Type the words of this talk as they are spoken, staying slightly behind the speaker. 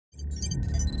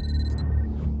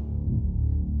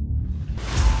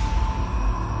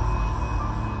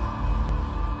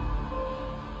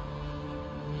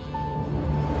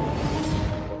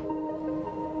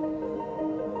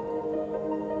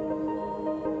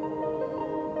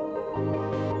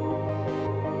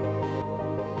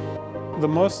the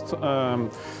most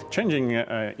changing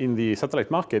in the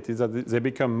satellite market is that they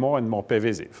become more and more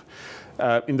pervasive.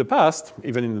 In the past,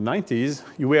 even in the 90s,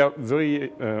 you were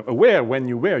very aware when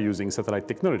you were using satellite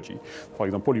technology. For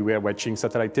example, you were watching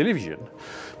satellite television.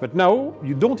 But now,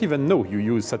 you don't even know you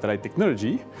use satellite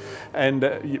technology,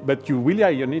 but you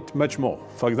rely on it much more.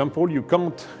 For example, you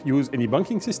can't use any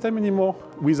banking system anymore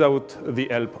without the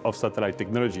help of satellite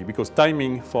technology, because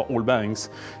timing for all banks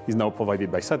is now provided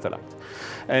by satellite.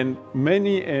 And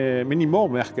many more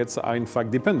markets are in fact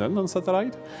dependent on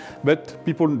satellite, but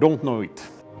people don't know it.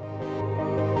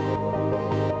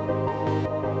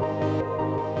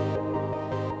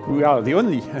 We are the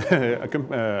only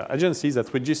agency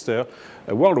that register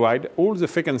worldwide all the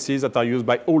frequencies that are used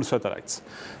by all satellites.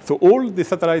 So all the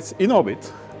satellites in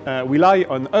orbit rely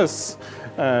on us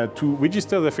to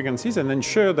register the frequencies and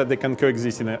ensure that they can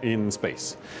coexist in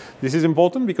space. This is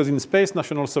important because in space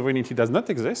national sovereignty does not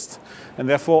exist, and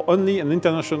therefore only an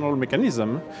international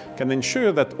mechanism can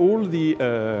ensure that all the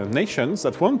nations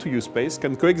that want to use space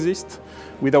can coexist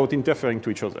without interfering to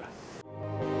each other.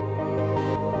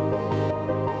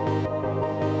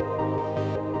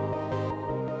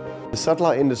 The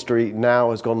satellite industry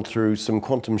now has gone through some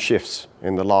quantum shifts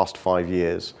in the last 5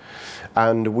 years,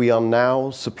 and we are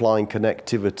now supplying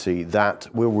connectivity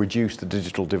that will reduce the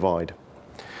digital divide.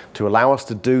 To allow us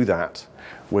to do that,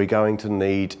 we're going to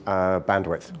need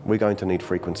bandwidth, we're going to need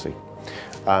frequency.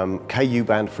 Ku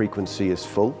band frequency is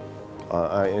full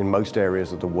in most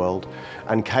areas of the world,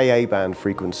 and Ka band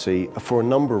frequency, for a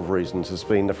number of reasons, has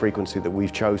been the frequency that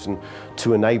we've chosen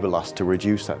to enable us to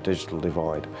reduce that digital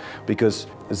divide, because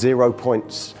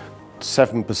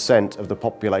 0.7% of the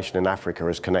population in Africa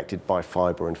is connected by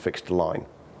fibre and fixed line.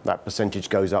 That percentage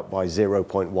goes up by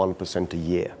 0.1% a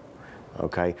year.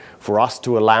 Okay? For us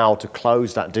to allow to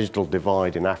close that digital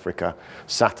divide in Africa,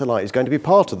 satellite is going to be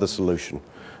part of the solution.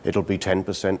 It'll be 10%,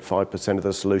 5% of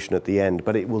the solution at the end,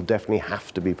 but it will definitely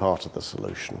have to be part of the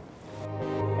solution.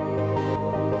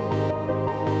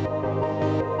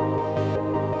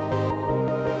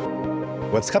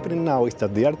 What's happening now is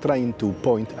that they are trying to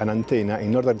point an antenna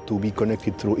in order to be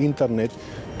connected through internet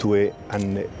to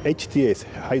an HTS,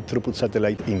 high throughput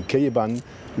satellite in Ka band,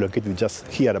 located just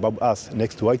here above us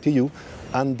next to ITU,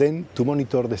 and then to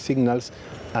monitor the signals.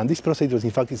 And this procedure,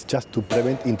 in fact, is just to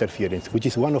prevent interference, which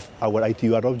is one of our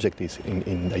ITUR objectives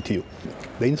in ITU.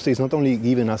 The industry is not only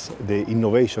giving us the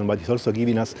innovation, but it's also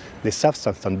giving us the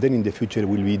substance, and then in the future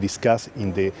will be discussed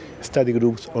in the study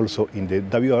groups, also in the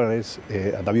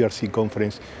WRC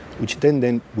conference, which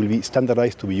then will be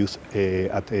standardized to be used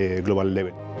at a global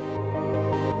level.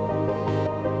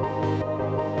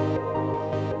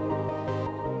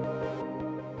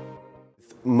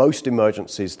 Most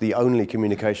emergencies, the only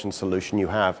communication solution you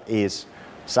have is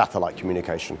satellite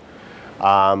communication,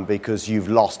 because you've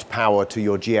lost power to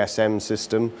your GSM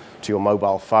system, to your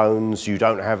mobile phones, you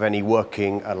don't have any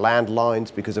working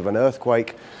landlines because of an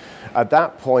earthquake. At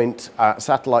that point,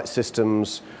 satellite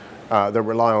systems that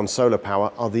rely on solar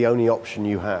power are the only option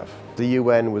you have. The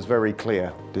UN was very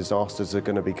clear, disasters are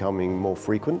going to be becoming more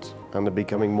frequent and they're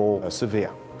becoming more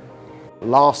severe.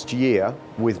 Last year,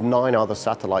 with 9 other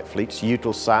satellite fleets,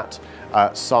 Eutelsat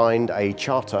signed a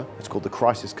charter, it's called the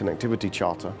Crisis Connectivity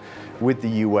Charter, with the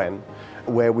UN,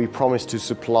 where we promised to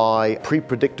supply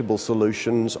pre-predictable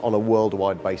solutions on a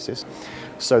worldwide basis,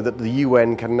 so that the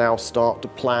UN can now start to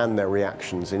plan their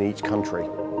reactions in each country.